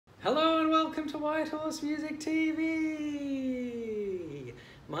Hello and welcome to White Horse Music TV.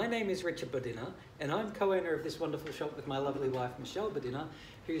 My name is Richard Bodina and I'm co-owner of this wonderful shop with my lovely wife Michelle Bodina,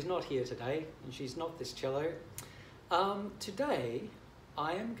 who's not here today, and she's not this cello. Today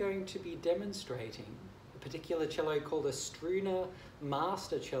I am going to be demonstrating a particular cello called a struna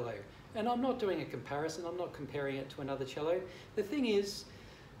master cello, and I'm not doing a comparison, I'm not comparing it to another cello. The thing is,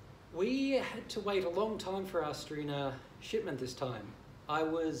 we had to wait a long time for our struna shipment this time. I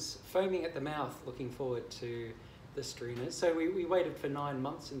was foaming at the mouth looking forward to the strunas, so we waited for 9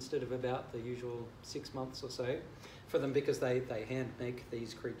 months instead of about the usual 6 months or so for them, because they hand make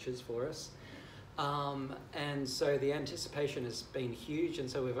these creatures for us. And so the anticipation has been huge, and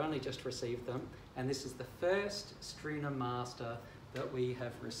so we've only just received them, and this is the first struna master that we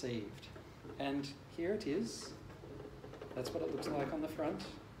have received. And here it is. That's what it looks like on the front,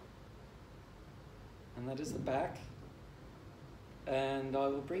 and that is the back. And I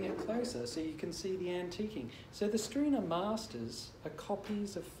will bring it closer so you can see the antiquing. So the struna masters are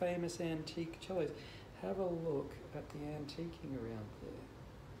copies of famous antique cellos. Have a look at the antiquing around there.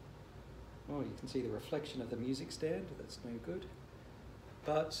 Oh, you can see the reflection of the music stand. That's no good.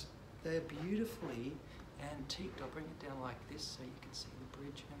 But they're beautifully antiqued. I'll bring it down like this so you can see the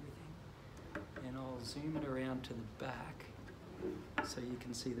bridge and everything. And I'll zoom it around to the back so you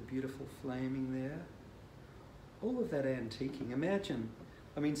can see the beautiful flaming there. All of that antiquing. Imagine,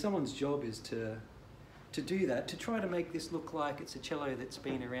 I mean, someone's job is to do that, to try to make this look like it's a cello that's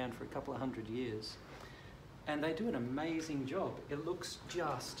been around for a couple of 100 years. And they do an amazing job. It looks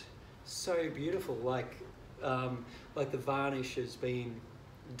just so beautiful, like the varnish has been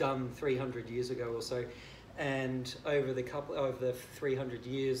done 300 years ago or so, and over the 300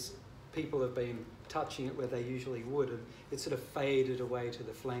 years, people have been touching it where they usually would, and it sort of faded away to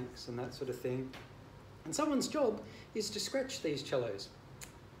the flanks and that sort of thing. And someone's job is to scratch these cellos.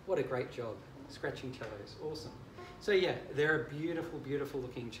 What a great job, scratching cellos, awesome. So yeah, they're a beautiful, beautiful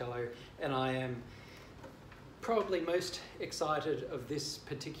looking cello, and I am probably most excited of this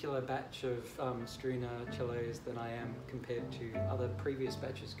particular batch of struna cellos than I am compared to other previous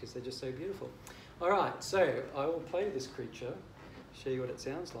batches, because they're just so beautiful. All right, so I will play this creature, show you what it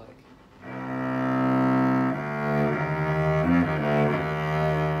sounds like.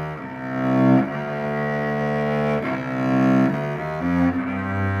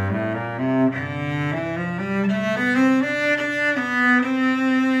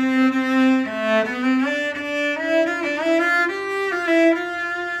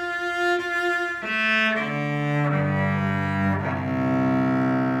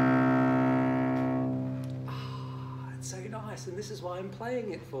 So nice, and this is why I'm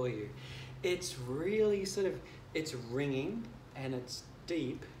playing it for you. It's really it's ringing, and it's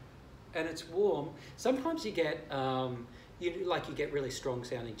deep, and it's warm. Sometimes you get you get really strong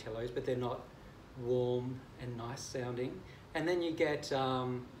sounding cellos, but they're not warm and nice sounding. And then you get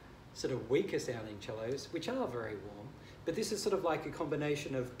sort of weaker sounding cellos, which are very warm. But this is sort of like a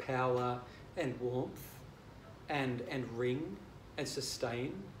combination of power and warmth and ring and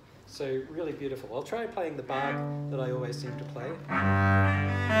sustain. So really beautiful. I'll try playing the bar that I always seem to play.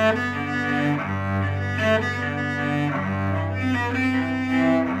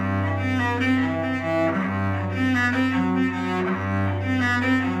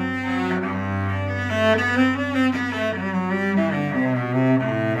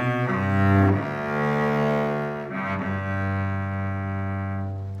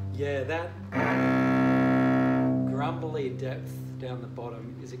 Yeah, that grumbly depth down the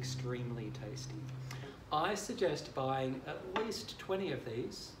bottom is extremely tasty. I suggest buying at least 20 of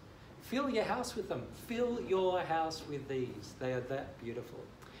these. Fill your house with them. Fill your house with these. They are that beautiful.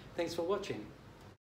 Thanks for watching.